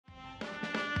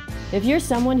If you're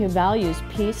someone who values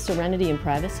peace, serenity, and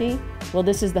privacy, well,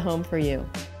 this is the home for you.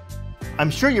 I'm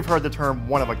sure you've heard the term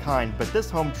one of a kind, but this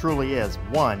home truly is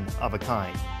one of a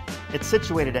kind. It's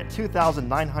situated at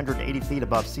 2,980 feet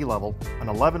above sea level on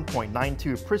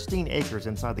 11.92 pristine acres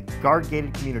inside the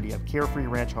guard-gated community of Carefree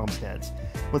Ranch Homesteads,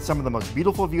 with some of the most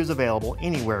beautiful views available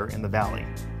anywhere in the valley.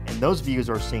 And those views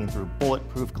are seen through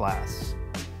bulletproof glass.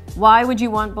 Why would you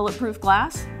want bulletproof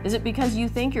glass? Is it because you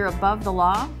think you're above the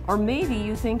law? Or maybe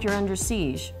you think you're under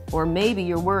siege? Or maybe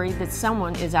you're worried that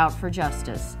someone is out for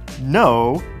justice?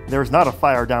 No, there's not a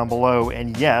fire down below,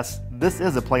 and yes, this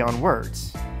is a play on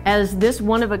words. As this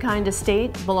one-of-a-kind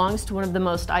estate belongs to one of the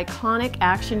most iconic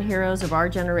action heroes of our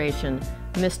generation,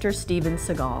 Mr. Steven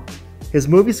Seagal. His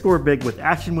movies score big with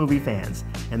action movie fans,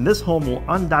 and this home will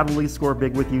undoubtedly score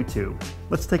big with you too.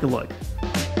 Let's take a look.